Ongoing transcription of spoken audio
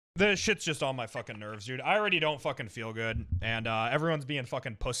This shit's just on my fucking nerves, dude. I already don't fucking feel good, and everyone's being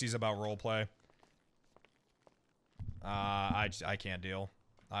fucking pussies about roleplay. I can't deal.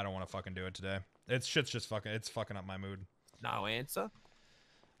 I don't want to fucking do it today. Shit's just fucking, it's fucking up my mood. No answer?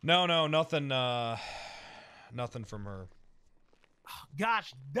 No, nothing, nothing from her.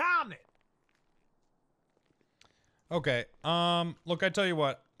 Gosh damn it! Okay, look, I tell you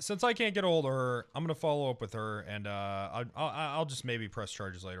what, since I can't get a hold of her, I'm gonna follow up with her, and, I'll just maybe press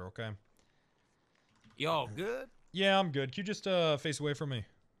charges later, okay? You all good? Yeah, I'm good. Can you just, face away from me?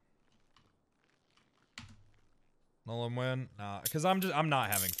 Nolan win? Nah, cause I'm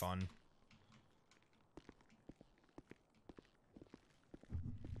not having fun.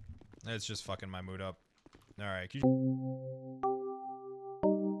 It's just fucking my mood up. Alright, can you